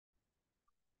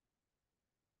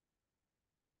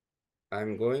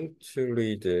I'm going to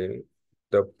read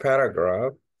the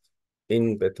paragraph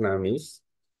in Vietnamese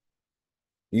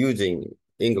using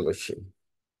English.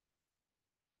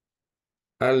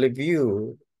 I'll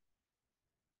review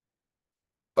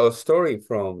a story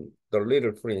from The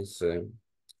Little Prince.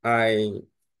 I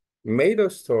made a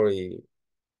story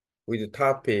with the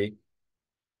topic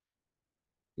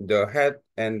The Hat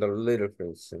and the Little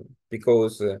Prince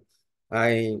because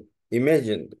I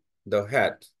imagined the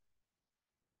hat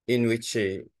in which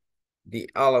the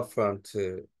elephant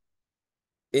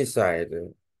inside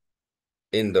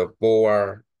in the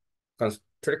boa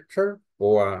constrictor,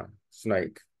 boa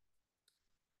snake.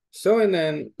 So, and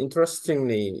then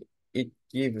interestingly, it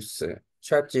gives,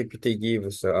 ChatGPT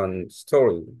gives a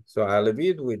story. So I'll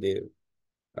read with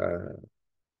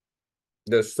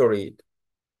the story,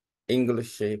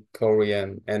 English,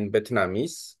 Korean, and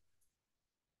Vietnamese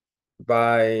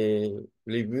by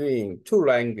reviewing two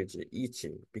languages each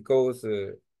because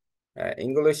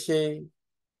English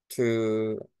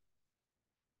to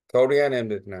Korean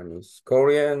and Vietnamese,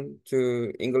 Korean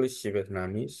to English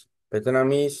Vietnamese,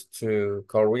 Vietnamese to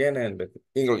Korean and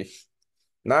English.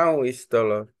 Now is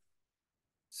the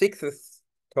sixth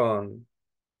turn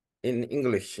in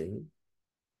English.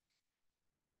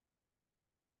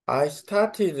 I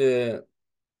started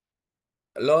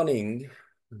learning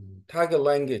target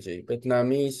language,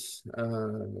 Vietnamese,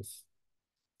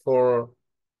 for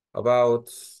about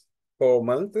 4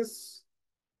 months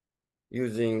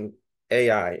using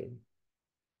AI,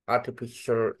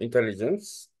 artificial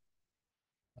intelligence,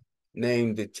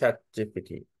 named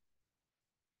ChatGPT.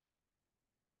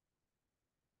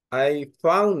 I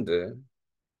found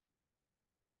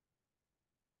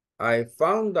I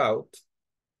found out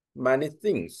many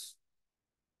things,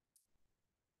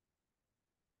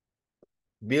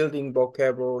 building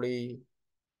vocabulary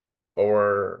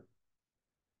or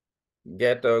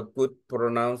get a good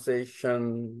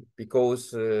pronunciation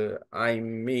because I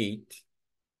meet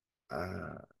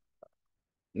uh,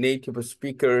 native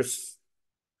speakers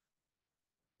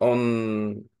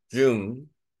on Zoom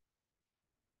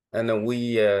and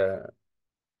we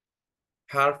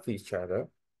help each other.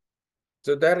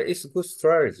 So that is good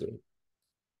strategy.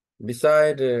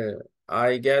 Besides,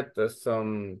 I get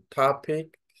some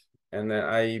topic and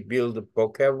I build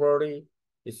vocabulary.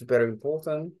 It's very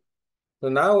important. So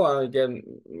now I get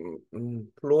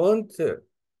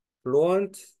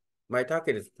fluent. My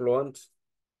target is fluent.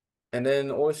 And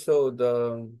then also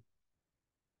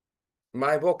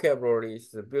my vocabulary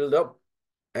is built up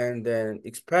and then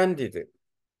expanded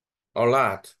a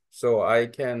lot. So I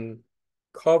can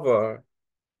cover,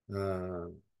 uh,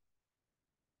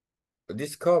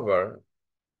 discover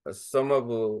some of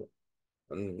the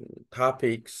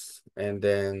topics and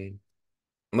then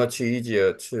much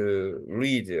easier to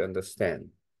read and understand.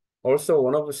 Also,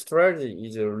 one of the strategy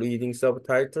is reading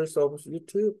subtitles of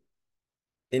YouTube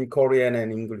in Korean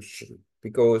and English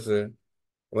because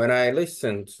when I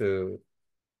listen to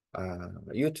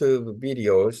YouTube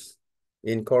videos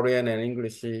in Korean and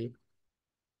English,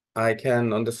 I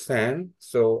can understand.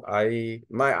 So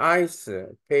my eyes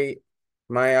pay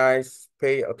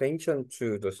attention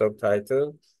to the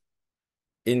subtitle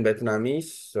in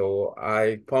Vietnamese. So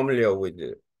I familiar with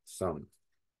some.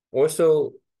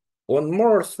 Also, one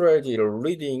more strategy,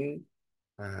 reading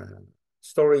uh,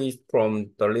 stories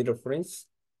from The Little Prince.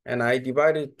 And I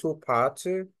divided two parts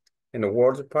in the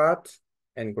word part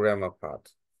and grammar part,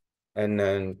 and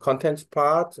then content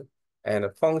part and a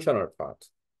functional part.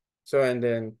 So, and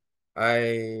then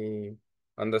I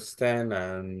understand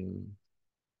and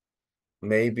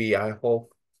maybe I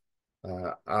hope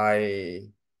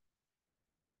I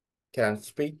can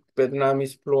speak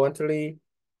Vietnamese fluently.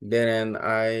 Then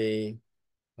I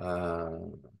uh,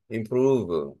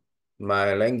 improve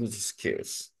my language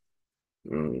skills.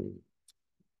 Mm.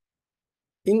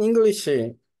 In English,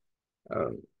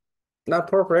 not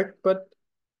perfect, but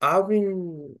I've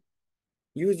been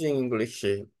using English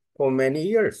for many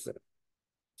years.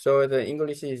 So the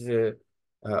English is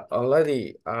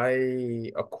already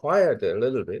I acquired a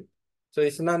little bit. So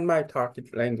it's not my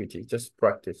target language, it's just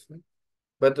practice.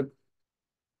 But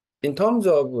in terms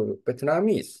of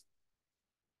Vietnamese,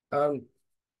 um,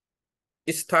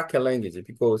 it's target language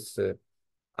because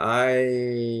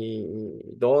I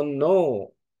don't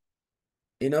know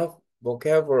enough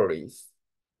vocabularies.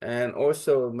 And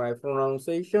also my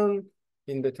pronunciation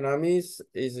in Vietnamese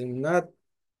is not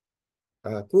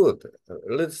good.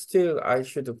 Still, I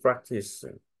should practice.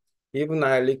 Even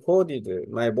I recorded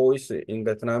my voice in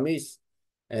Vietnamese,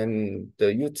 and the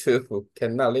YouTube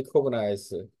cannot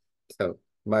recognize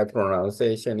my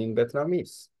pronunciation in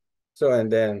Vietnamese. So,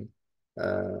 and then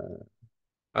uh,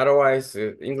 Otherwise,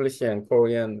 English and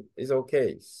Korean is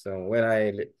okay. So when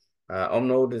I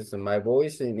upload my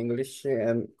voice in English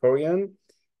and Korean,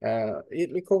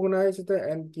 it recognized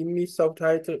and give me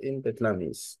subtitle in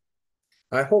Vietnamese.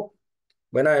 I hope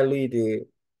when I read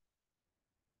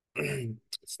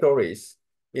stories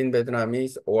in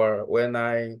Vietnamese or when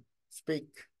I speak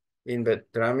in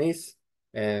Vietnamese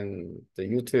and the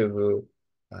YouTube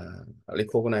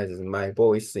recognizes my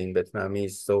voice in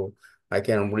Vietnamese, so I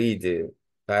can read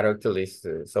directly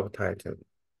the subtitle.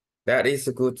 That is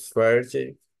a good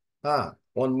strategy.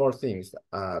 One more thing,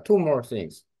 two more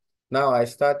things. Now I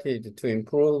started to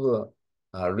improve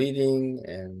reading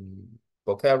and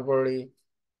vocabulary.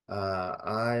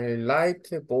 I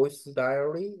write a voice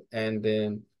diary and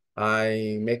then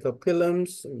I make a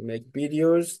films, make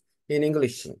videos in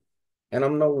English and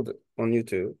upload on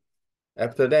YouTube.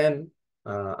 After then,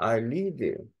 I read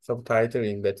the subtitle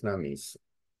in Vietnamese.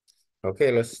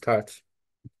 Okay, let's start.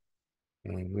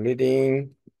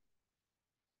 Reading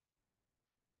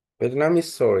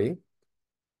Vietnamese story.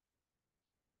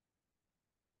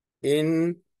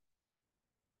 In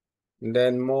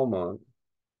that moment,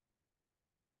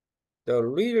 the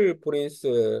little prince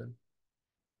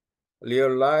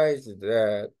realized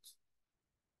that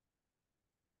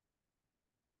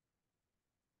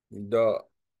the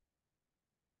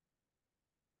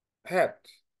hat,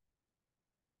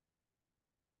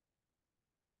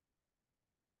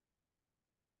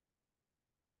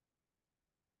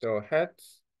 the hat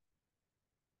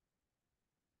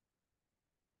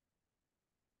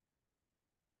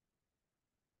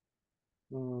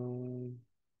um,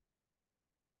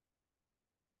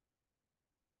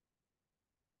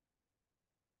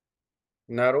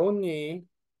 not only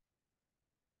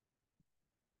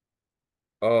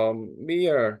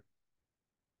mere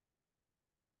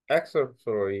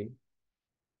accessory,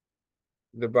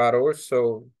 but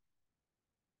also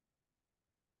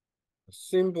a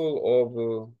symbol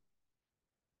of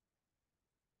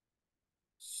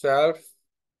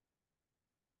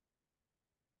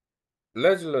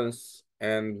self-resilience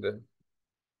and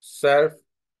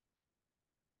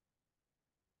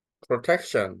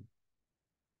self-protection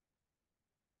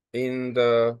in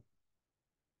the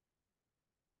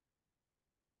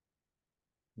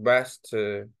best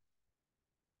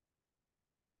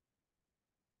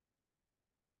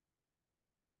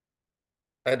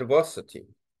adversity.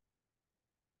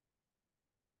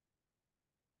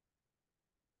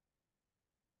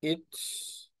 It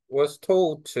was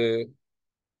told to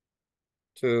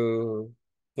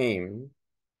him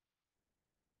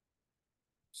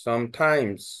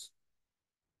sometimes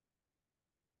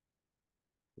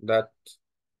that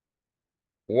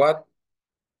what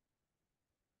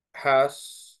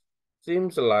has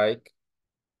seems like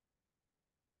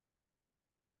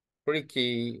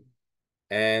tricky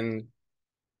and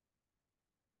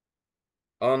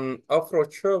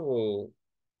unapproachable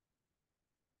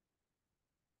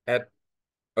at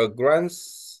a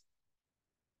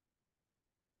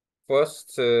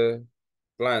first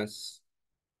glance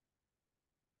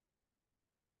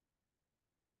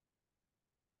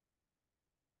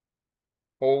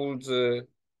holds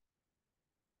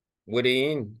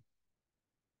within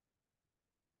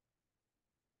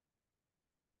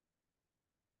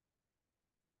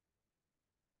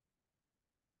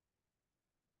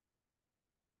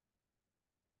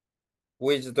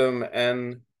wisdom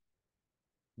and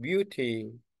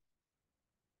beauty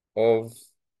of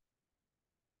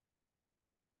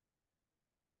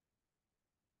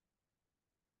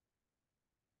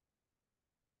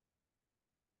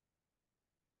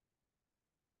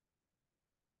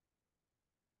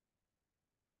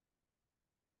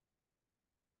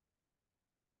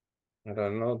I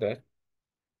don't know that.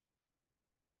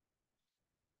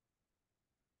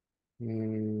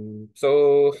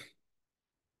 So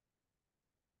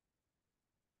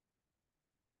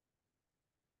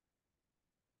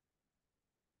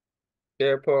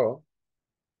therefore,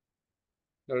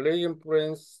 the Legion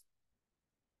Prince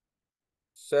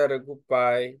said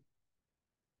goodbye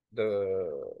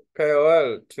the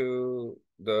farewell to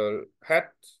the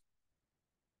hat,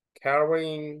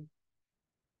 carrying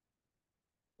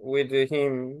with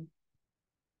him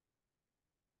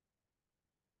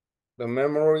the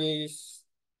memories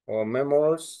or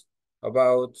memoirs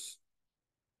about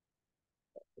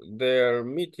their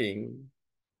meeting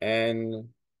and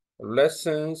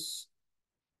lessons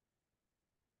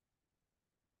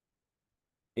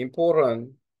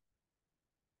important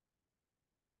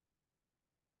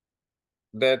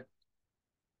that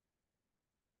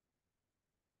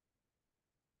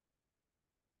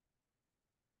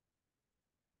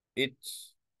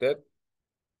it's that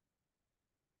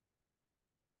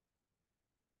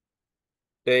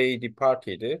they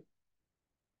departed,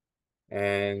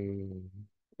 and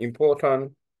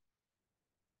important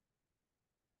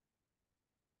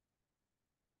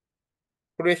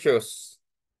precious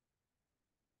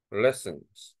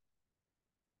lessons.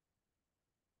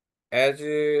 As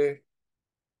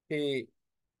he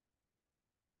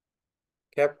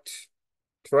kept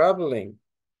traveling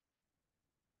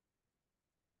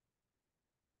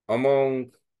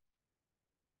among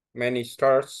many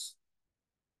stars,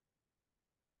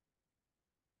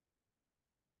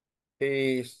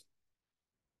 he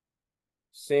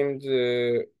seemed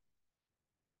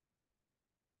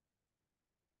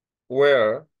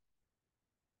where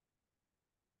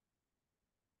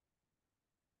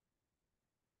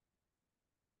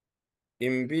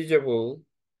invisible,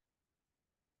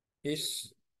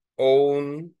 his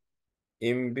own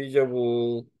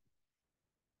invisible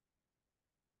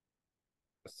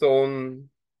thorn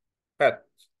path,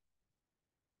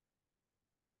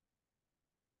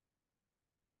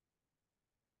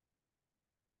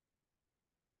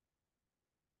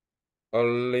 a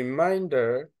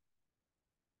reminder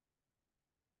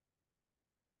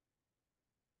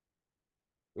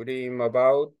with him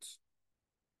about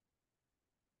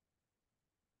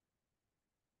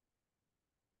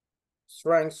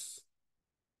strengths,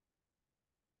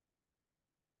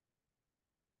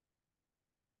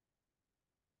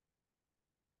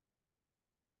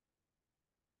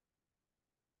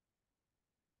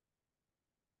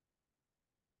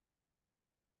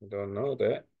 don't know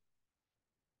that,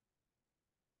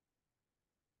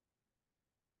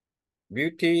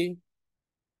 beauty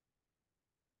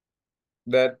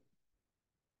that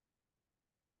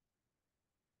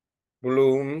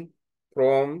bloom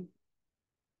from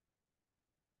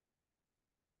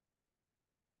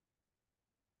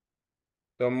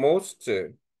the most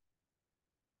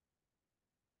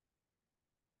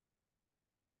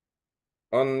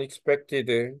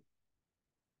unexpected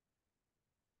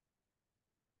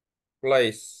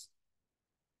place.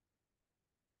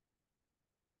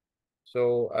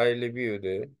 So I reviewed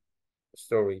the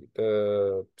story.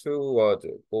 The two words,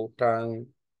 Botang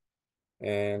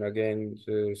and again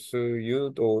the Su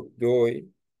Yu Do Doi.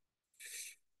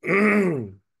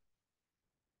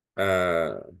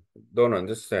 uh, don't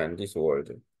understand this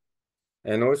word.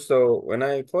 And also, when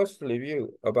I first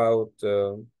review about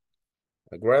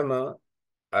grammar,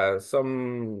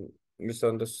 some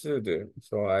misunderstood.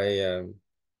 So I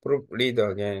proofread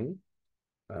again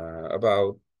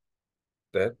about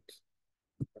that.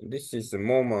 This is a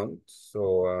moment.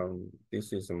 So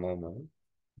this is a moment.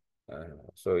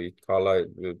 So it color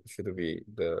should be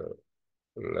the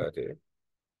letter.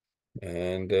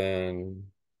 And then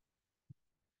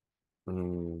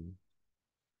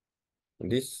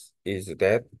this is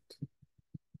that.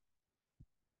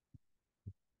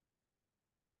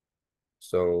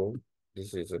 So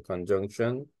this is a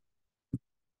conjunction.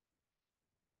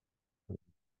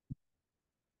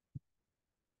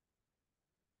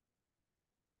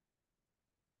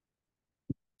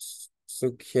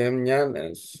 Sukyamnyan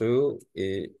and Su,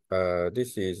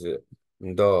 this is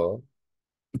the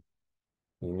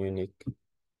in unique.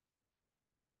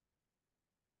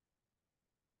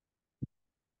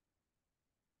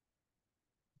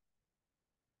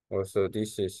 Also,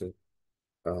 this is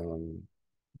um,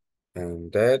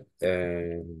 and that,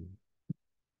 and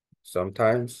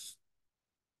sometimes,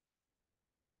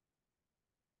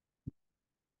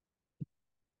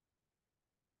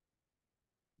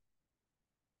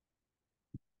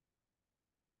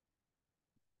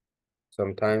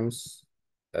 sometimes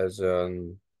as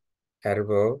an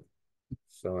adverb.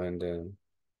 So, and then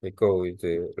we go with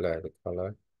the light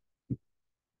color,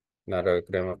 not a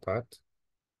grammar part.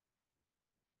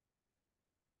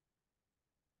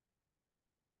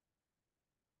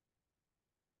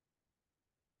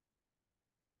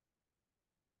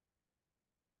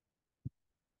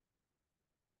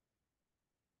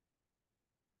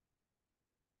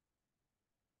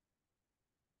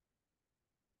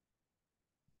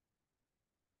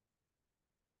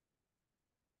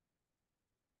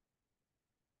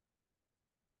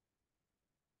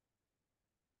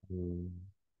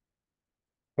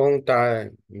 Hong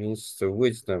Tai means the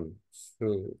wisdom.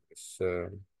 So it's a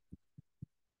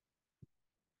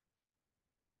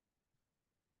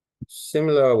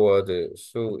similar word.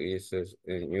 So is a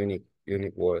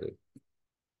unique word.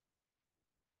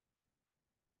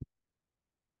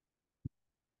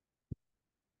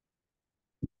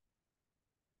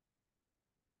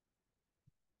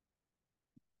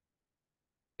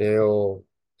 Dale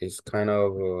is kind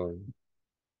of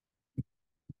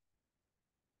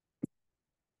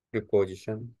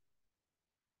preposition.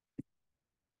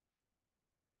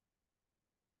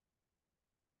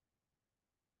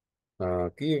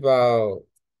 Give out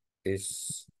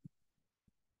is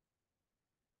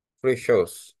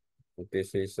precious.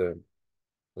 This is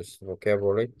this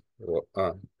vocabulary.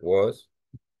 Was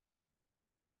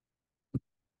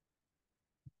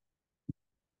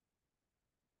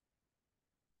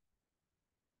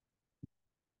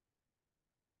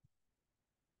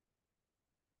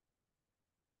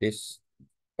this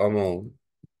among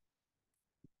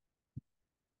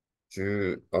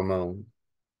주 among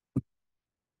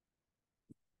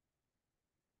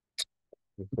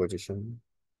position.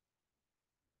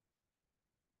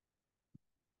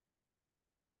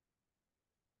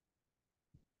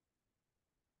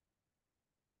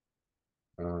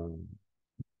 Um,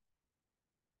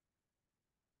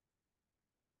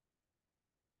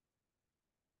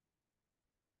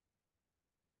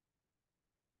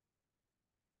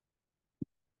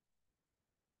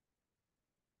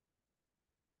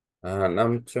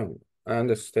 남쪽. I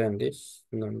understand this.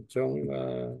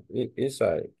 남쪽.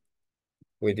 Inside,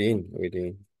 within.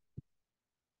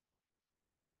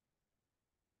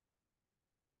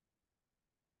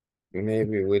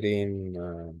 Maybe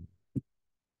within.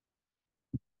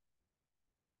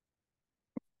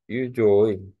 You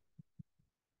joy.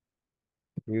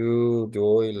 You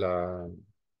joy la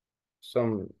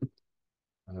some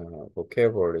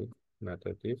vocabulary, not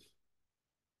that this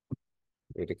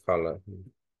with the color.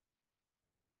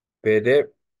 Bedep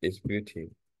is beauty.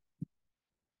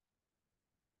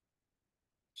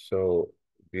 So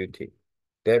beauty.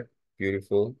 Depth,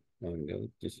 beautiful, and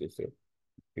then this is a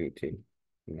beauty.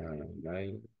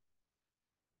 Nine,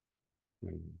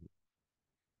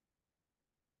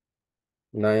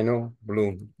 nine,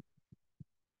 bloom.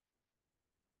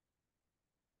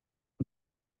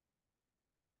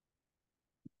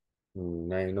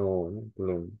 Nine,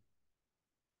 bloom.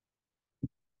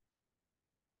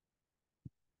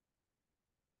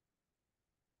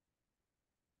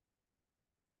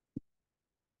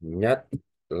 Nhát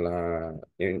là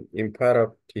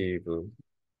imperative,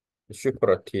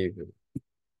 superlative.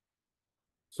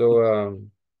 So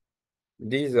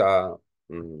these are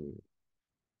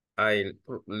I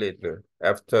later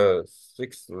after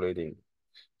sixth reading.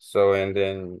 So and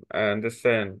then I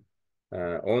understand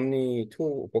only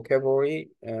two vocabulary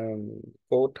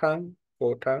four time,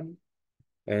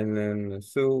 and then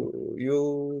so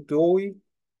you do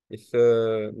it's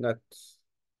not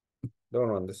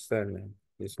don't understand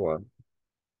this one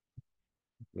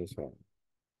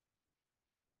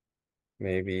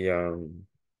maybe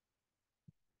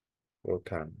four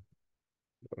time.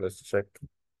 Let's check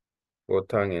four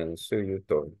time and so you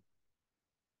do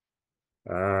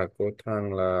four time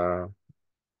là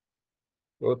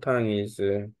four time is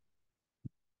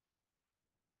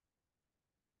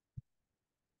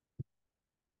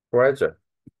treasure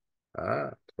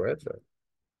treasure.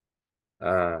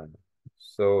 Ah,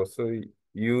 so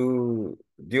you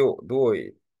do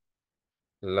it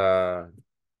la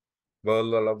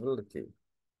vulnerability.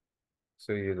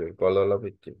 So you do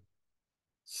vulnerability.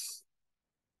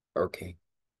 Okay.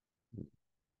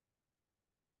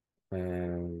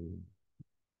 And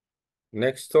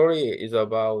next story is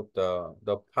about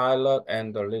the pilot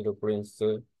and the little prince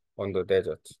on the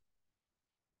desert.